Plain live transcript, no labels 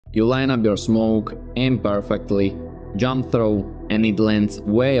You line up your smoke, aim perfectly, jump throw, and it lands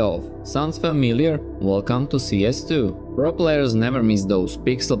way off. Sounds familiar? Welcome to CS2. Pro players never miss those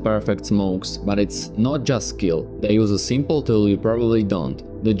pixel perfect smokes, but it's not just skill. They use a simple tool you probably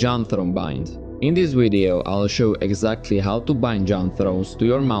don't, the jump throw bind. In this video, I'll show exactly how to bind jump throws to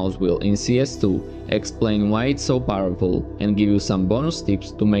your mouse wheel in CS2, explain why it's so powerful, and give you some bonus tips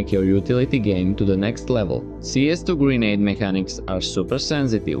to make your utility game to the next level. CS2 grenade mechanics are super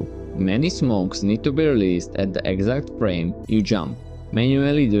sensitive. Many smokes need to be released at the exact frame you jump.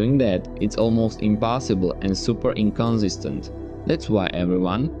 Manually doing that, it's almost impossible and super inconsistent. That's why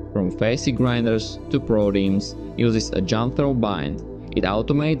everyone, from facey grinders to pro teams, uses a jump throw bind. It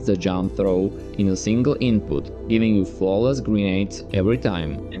automates the jump throw in a single input, giving you flawless grenades every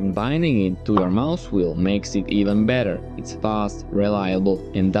time, and binding it to your mouse wheel makes it even better. It's fast,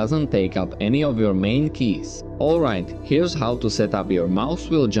 reliable, and doesn't take up any of your main keys. Alright, here's how to set up your mouse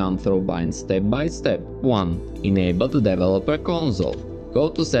wheel jump throw bind step by step. 1. Enable the developer console. Go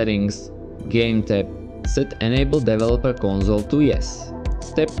to Settings, Game tab, set Enable Developer Console to Yes.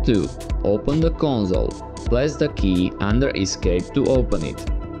 Step 2. Open the console. Press the key under Escape to open it.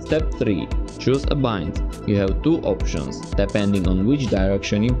 Step 3. Choose a bind. You have two options, depending on which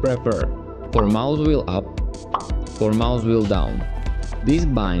direction you prefer. For mouse wheel up, for mouse wheel down. This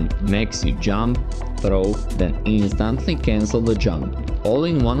bind makes you jump, throw, then instantly cancel the jump, all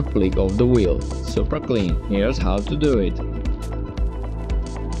in one flick of the wheel. Super clean. Here's how to do it.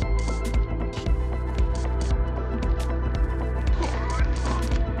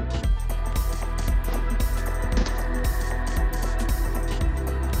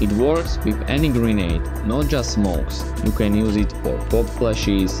 It works with any grenade, not just smokes. You can use it for pop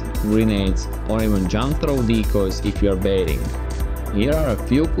flashes, grenades, or even jump throw decoys if you're baiting. Here are a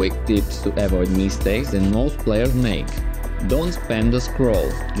few quick tips to avoid mistakes that most players make. Don't spam the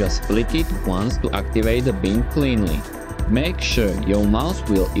scroll, just flick it once to activate the beam cleanly. Make sure your mouse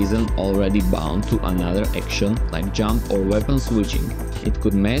wheel isn't already bound to another action like jump or weapon switching. It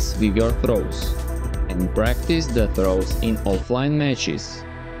could mess with your throws. And practice the throws in offline matches.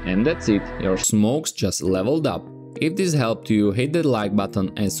 And that's it, your smokes just leveled up. If this helped you, hit the like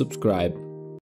button and subscribe.